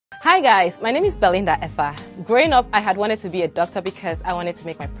Hi guys, my name is Belinda Effa. Growing up, I had wanted to be a doctor because I wanted to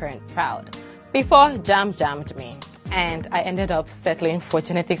make my parents proud. Before JAM jammed me, and I ended up settling for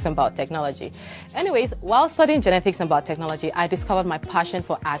genetics and biotechnology. Anyways, while studying genetics and biotechnology, I discovered my passion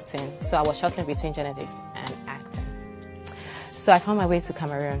for acting. So I was shuttling between genetics and acting. So I found my way to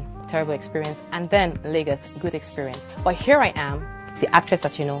Cameroon, terrible experience, and then Lagos, good experience. But here I am, the actress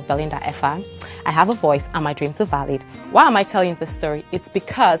that you know, Belinda Effa. I have a voice and my dreams are valid. Why am I telling this story? It's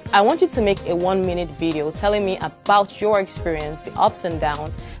because I want you to make a 1-minute video telling me about your experience, the ups and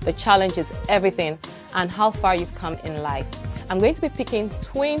downs, the challenges, everything, and how far you've come in life. I'm going to be picking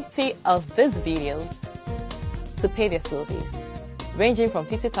 20 of these videos to pay their school fees, ranging from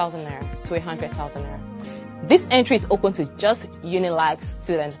 50,000 naira to 100,000 naira. This entry is open to just Unilag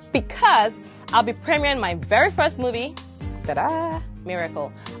students because I'll be premiering my very first movie, ta-da,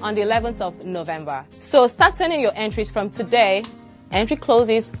 Miracle, on the 11th of November. So start sending your entries from today. Entry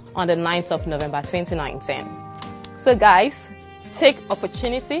closes on the 9th of November 2019. So guys, take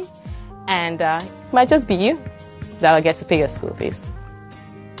opportunity, and it might just be you that'll get to pay your school fees.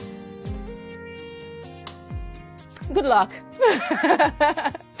 Good luck.